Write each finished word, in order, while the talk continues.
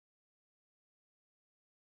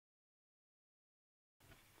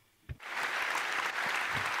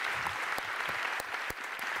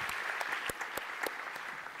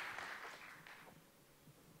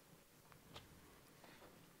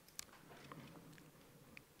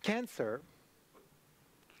Cancer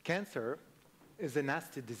is a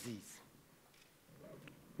nasty disease.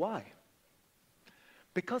 Why?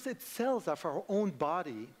 Because it's cells of our own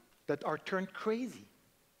body that are turned crazy.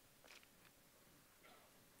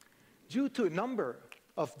 Due to a number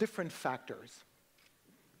of different factors,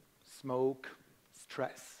 smoke,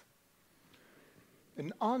 stress,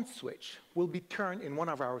 an on switch will be turned in one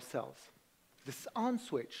of our cells. This on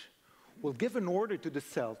switch will give an order to the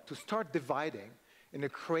cell to start dividing in a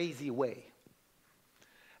crazy way.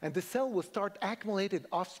 And the cell will start accumulating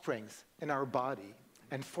offsprings in our body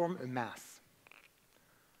and form a mass,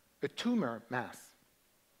 a tumor mass.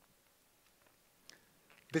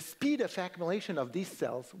 The speed of accumulation of these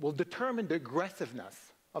cells will determine the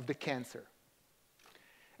aggressiveness of the cancer.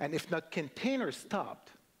 And if not contained or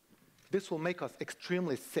stopped, this will make us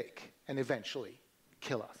extremely sick and eventually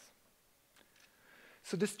kill us.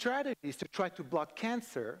 So the strategies to try to block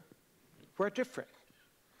cancer were different.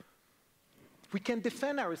 We can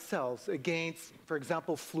defend ourselves against, for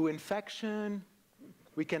example, flu infection.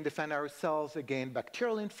 We can defend ourselves against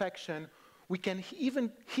bacterial infection. We can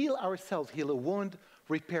even heal ourselves, heal a wound,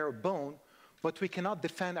 repair a bone, but we cannot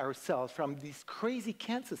defend ourselves from these crazy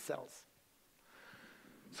cancer cells.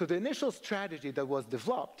 So the initial strategy that was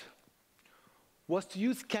developed was to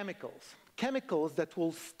use chemicals that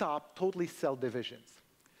will stop totally cell divisions.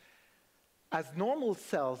 As normal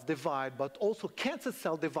cells divide, but also cancer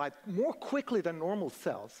cells divide more quickly than normal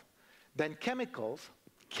cells, then chemicals,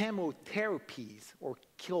 chemotherapies, or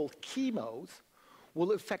chemos,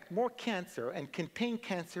 will affect more cancer and contain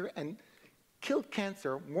cancer and kill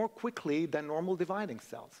cancer more quickly than normal dividing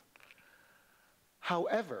cells.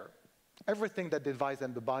 However, everything that divides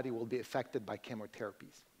in the body will be affected by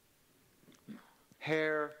chemotherapies.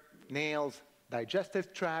 Hair, nails,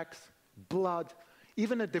 digestive tracts, blood,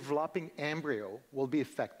 even a developing embryo will be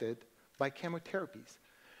affected by chemotherapies.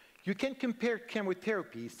 You can compare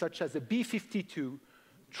chemotherapies such as a B-52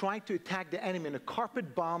 trying to attack the enemy in a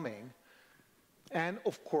carpet bombing and,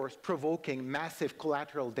 of course, provoking massive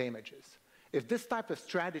collateral damages. If this type of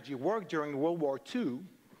strategy worked during World War II,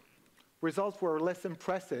 results were less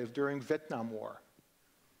impressive during Vietnam War.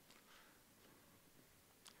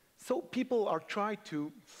 So people are trying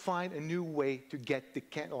to find a new way to get the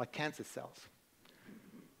cancer cells.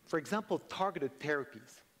 For example, targeted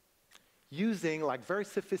therapies, using very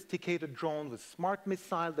sophisticated drones with smart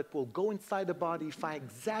missiles that will go inside the body, find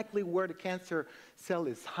exactly where the cancer cell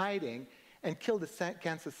is hiding, and kill the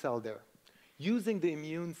cancer cell there, using the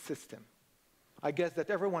immune system. I guess that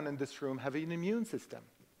everyone in this room has an immune system.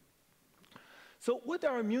 So what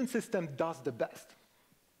our immune system does the best?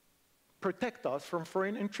 Protect us from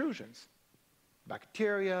foreign intrusions.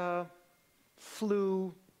 Bacteria,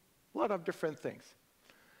 flu, a lot of different things.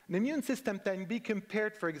 The immune system can be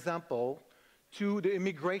compared, for example, to the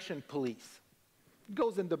immigration police. It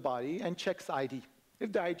goes in the body and checks ID.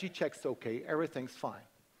 If the ID checks okay, everything's fine.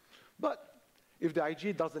 But if the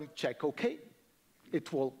ID doesn't check okay,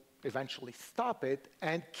 it will eventually stop it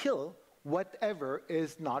and kill whatever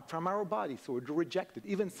is not from our body, so it will reject it,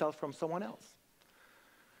 even cells from someone else.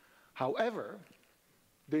 However,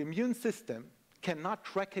 the immune system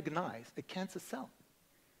cannot recognize a cancer cell.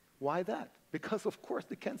 Why that? Because, of course,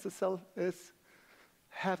 the cancer cell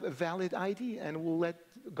have a valid ID and will let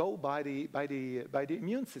go by the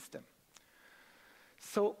immune system.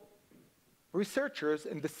 So researchers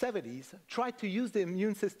in the 70s tried to use the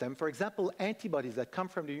immune system, for example, antibodies that come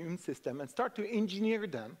from the immune system, and start to engineer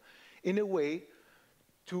them in a way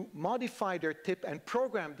to modify their tip and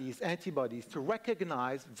program these antibodies to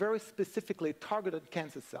recognize very specifically targeted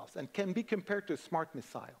cancer cells and can be compared to a smart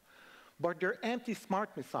missile. But they're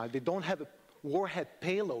anti-smart missile. They don't have a warhead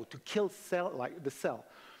payload to kill the cell.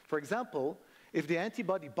 For example, if the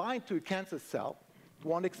antibody binds to a cancer cell, it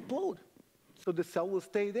won't explode. So the cell will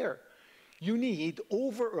stay there. You need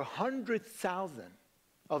over 100,000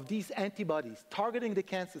 of these antibodies targeting the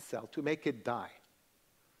cancer cell to make it die.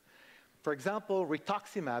 For example,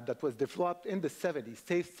 rituximab that was developed in the 70s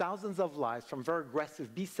saves thousands of lives from very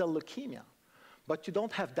aggressive B-cell leukemia. But you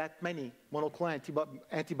don't have that many monoclonal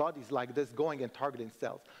antibodies like this going and targeting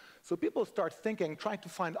cells. So people start thinking, trying to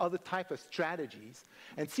find other type of strategies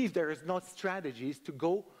and see if there is no strategies to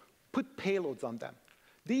go put payloads on them.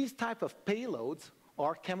 These type of payloads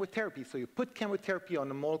are chemotherapy. So you put chemotherapy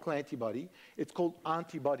on a monoclonal antibody. It's called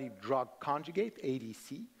antibody drug conjugate,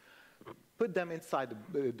 ADC. Put them inside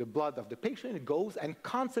the blood of the patient. It goes and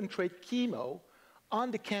concentrate chemo on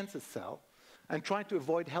the cancer cell and try to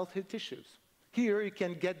avoid healthy tissues. Here you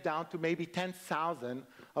can get down to maybe 10,000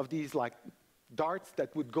 of these darts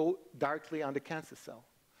that would go directly on the cancer cell.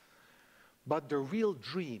 But the real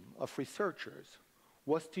dream of researchers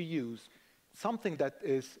was to use something that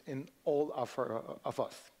is in all of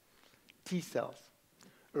us, T cells,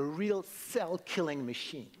 a real cell-killing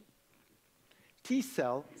machine. T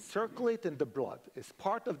cells circulate in the blood as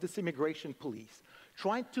part of this immigration police,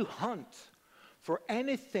 trying to hunt for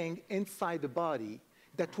anything inside the body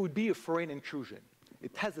that would be a foreign intrusion.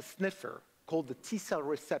 It has a sniffer called the T cell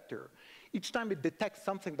receptor. Each time it detects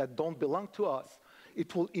something that don't belong to us,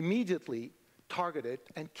 it will immediately target it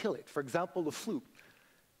and kill it. For example, the flu.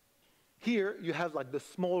 Here you have like the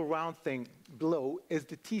small round thing below is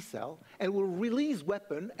the T cell, and will release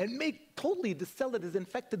weapon and make totally the cell that is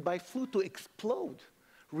infected by flu to explode,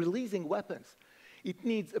 releasing weapons. It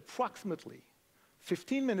needs approximately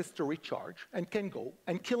 15 minutes to recharge and can go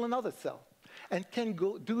and kill another cell, and can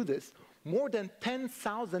go do this more than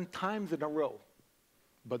 10,000 times in a row.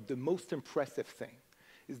 But the most impressive thing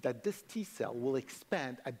is that this T cell will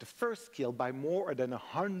expand at the first kill by more than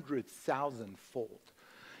 100,000-fold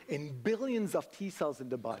in billions of T cells in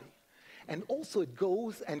the body. And also it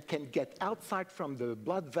goes and can get outside from the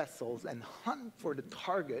blood vessels and hunt for the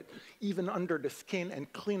target even under the skin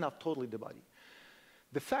and clean up totally the body.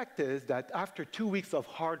 The fact is that after 2 weeks of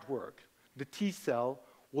hard work, the T cell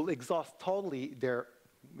will exhaust totally their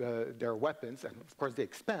weapons, and of course they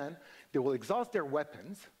expand. They will exhaust their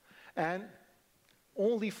weapons, and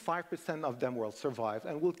only 5% of them will survive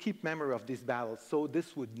and will keep memory of these battles, so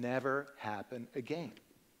this would never happen again.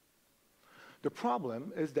 The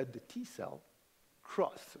problem is that the T cell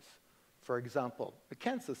crosses, for example, a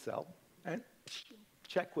cancer cell, and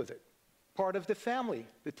check with it. Part of the family.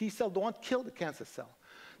 The T cell don't kill the cancer cell.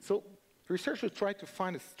 So researchers tried to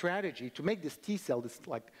find a strategy to make this T cell, this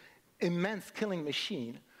like immense killing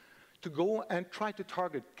machine, to go and try to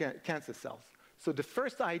target cancer cells. So the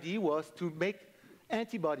first idea was to make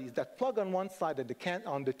antibodies that plug on one side of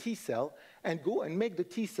on the T cell and go and make the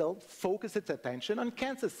T cell focus its attention on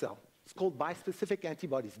cancer cell. It's called bispecific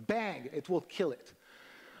antibodies. Bang, it will kill it.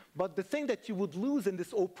 But the thing that you would lose in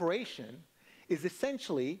this operation is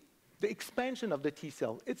essentially the expansion of the T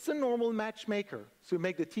cell. It's a normal matchmaker. So you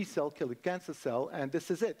make the T cell kill the cancer cell, and this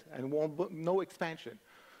is it, and no expansion.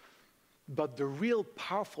 But the real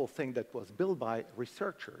powerful thing that was built by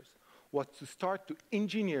researchers was to start to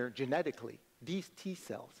engineer genetically these T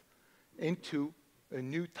cells into a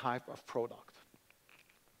new type of product.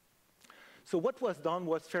 So what was done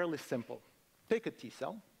was fairly simple. Take a T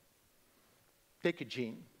cell, take a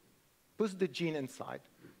gene, push the gene inside.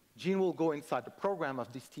 Gene will go inside the program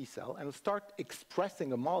of this T cell and will start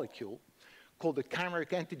expressing a molecule called the chimeric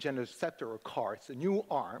antigen receptor, or CAR. It's a new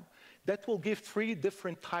arm that will give 3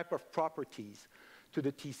 different types of properties to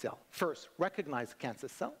the T cell. First, recognize a cancer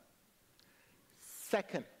cell.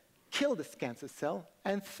 Second, kill this cancer cell.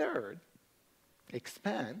 And third,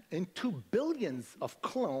 expand into billions of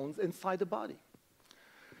clones inside the body.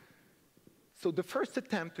 So the first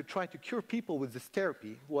attempt to try to cure people with this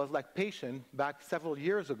therapy was like a patient back several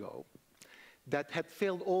years ago that had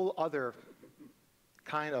failed all other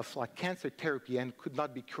kind of like cancer therapy and could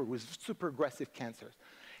not be cured with super aggressive cancers,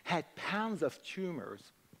 had pounds of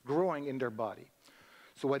tumors growing in their body.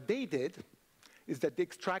 So what they did is that they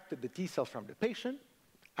extracted the T cell from the patient,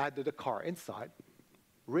 added a CAR inside,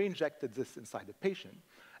 reinjected this inside the patient,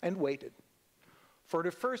 and waited. For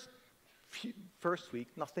the first week,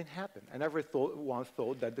 nothing happened. And everyone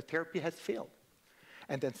thought that the therapy has failed.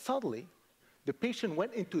 And then suddenly, the patient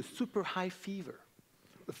went into a super high fever,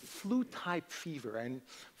 a flu-type fever, and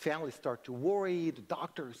families started to worry. The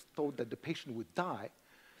doctors thought that the patient would die.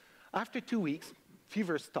 After 2 weeks,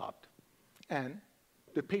 fever stopped, and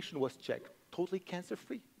the patient was checked, totally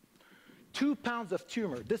cancer-free. 2 pounds of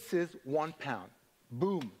tumor, this is 1 pound.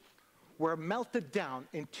 Boom, were melted down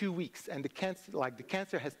in 2 weeks, and the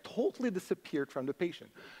cancer has totally disappeared from the patient.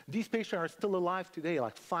 These patients are still alive today,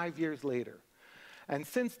 like 5 years later. And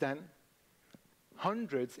since then,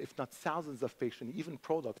 hundreds, if not thousands of patients, even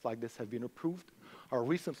products like this have been approved or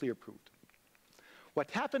recently approved.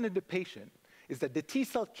 What happened in the patient is that the T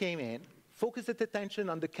cell came in, focused its attention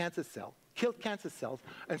on the cancer cell, killed cancer cells,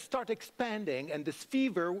 and start expanding, and this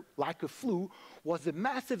fever, like a flu, was a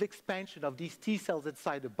massive expansion of these T cells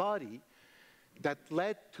inside the body that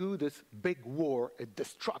led to this big war, a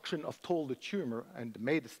destruction of total the tumor, and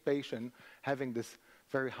made this patient having this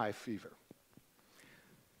very high fever.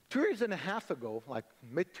 2.5 years ago, like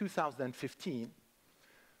mid-2015,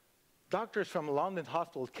 doctors from London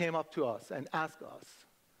Hospital came up to us and asked us,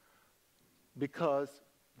 because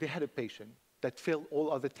they had a patient that failed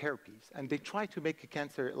all other therapies, and they tried to make a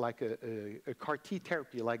cancer like a CAR T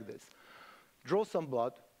therapy like this. Draw some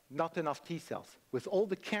blood, not enough T cells. With all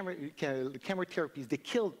the chemotherapies, they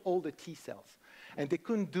killed all the T cells, and they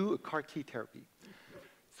couldn't do a CAR T therapy.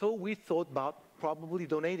 So we thought about probably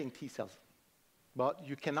donating T cells. But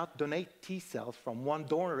you cannot donate T cells from one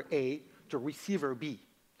donor A to receiver B.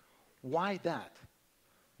 Why that?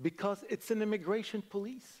 Because it's an immigration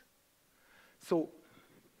police. So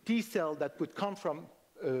T cell that would come from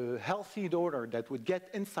a healthy donor that would get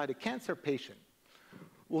inside a cancer patient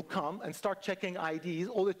will come and start checking IDs.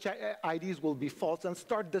 All the IDs will be false and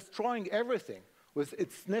start destroying everything with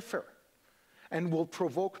its sniffer and will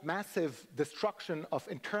provoke massive destruction of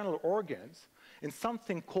internal organs in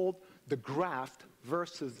something called the graft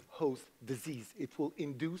versus host disease. It will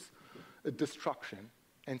induce a destruction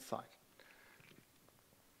inside.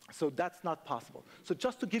 So that's not possible. So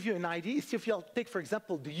just to give you an idea, see if you'll take, for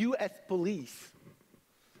example, the US police,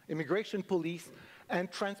 immigration police, and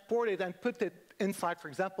transport it and put it inside, for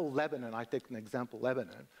example, Lebanon. I take an example,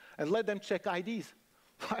 Lebanon, and let them check IDs.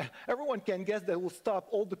 Everyone can guess that will stop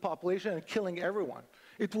all the population and killing everyone.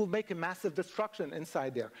 It will make a massive destruction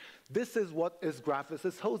inside there. This is what is graft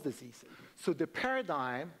versus host disease. So the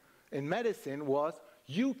paradigm in medicine was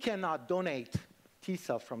you cannot donate T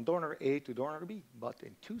cells from donor A to donor B. But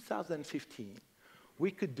in 2015,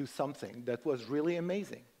 we could do something that was really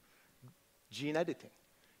amazing. Gene editing.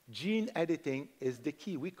 Gene editing is the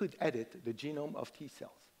key. We could edit the genome of T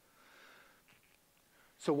cells.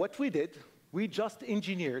 So what we did, we just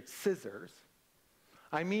engineered scissors.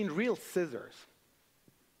 I mean real scissors.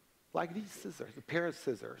 Like these scissors, a pair of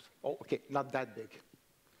scissors. Oh, okay, not that big.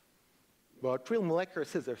 But real molecular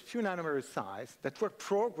scissors, few nanometers size, that were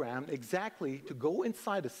programmed exactly to go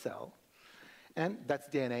inside a cell. And that's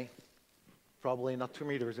DNA. Probably not 2.5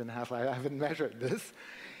 meters. I haven't measured this.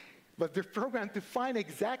 But they're programmed to find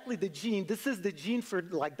exactly the gene. This is the gene for,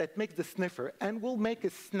 like, that makes the sniffer, and we'll make a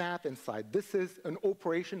snap inside. This is an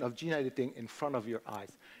operation of gene editing in front of your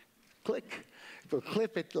eyes. Click. So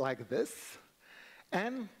clip it like this.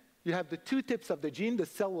 And you have the two tips of the gene. The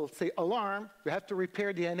cell will say, alarm, we have to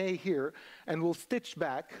repair DNA here, and we'll stitch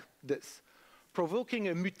back this, provoking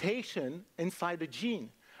a mutation inside the gene.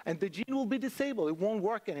 And the gene will be disabled. It won't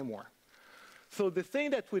work anymore. So the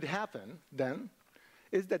thing that would happen then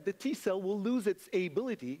is that the T cell will lose its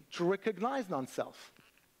ability to recognize non-self.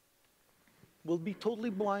 Will be totally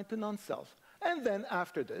blind to non-self. And then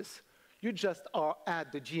after this, you just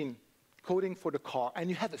add the gene coding for the CAR, and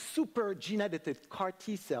you have a super gene-edited CAR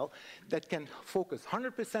T cell that can focus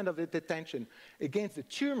 100% of its attention against the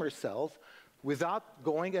tumor cells without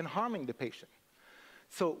going and harming the patient.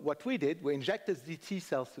 So what we did, we injected the T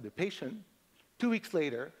cells to the patient. 2 weeks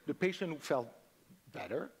later, the patient felt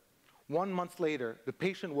better. 1 month later, the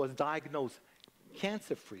patient was diagnosed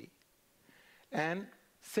cancer-free. And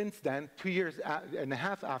since then, 2.5 years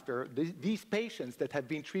after, these patients that have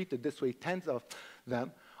been treated this way, tens of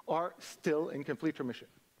them, are still in complete remission.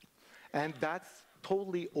 And that's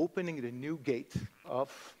totally opening the new gate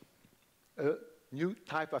of a new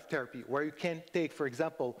type of therapy, where you can take, for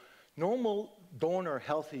example, normal donor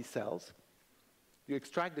healthy cells, you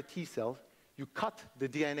extract the T cells, you cut the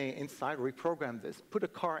DNA inside, reprogram this, put a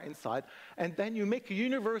CAR inside, and then you make a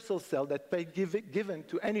universal cell that may be given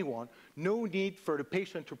to anyone, no need for the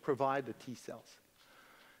patient to provide the T cells.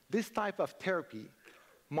 This type of therapy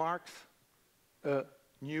marks a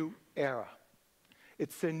new era.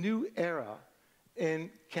 It's a new era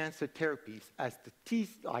in cancer therapies as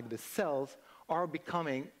the cells are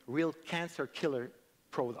becoming real cancer killer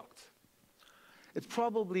products. It's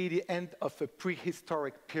probably the end of a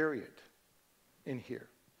prehistoric period in here.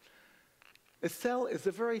 A cell is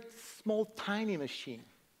a very small, tiny machine,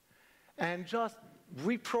 and just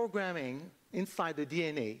reprogramming inside the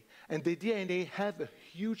DNA, and the DNA has a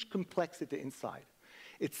huge complexity inside.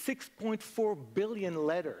 It's 6.4 billion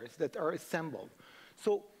letters that are assembled.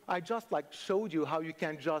 So I just showed you how you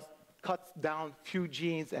can just cut down few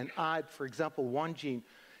genes and add, for example, one gene.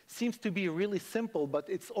 Seems to be really simple, but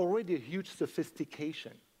it's already a huge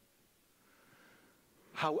sophistication.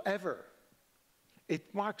 However,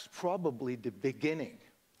 it marks probably the beginning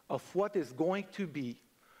of what is going to be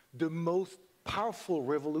the most powerful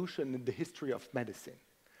revolution in the history of medicine.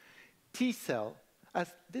 T-cell,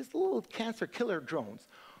 as these little cancer killer drones,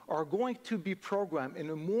 are going to be programmed in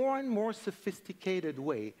a more and more sophisticated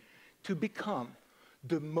way to become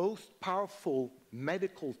the most powerful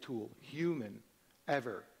medical tool human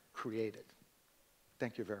ever created.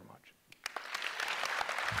 Thank you very much.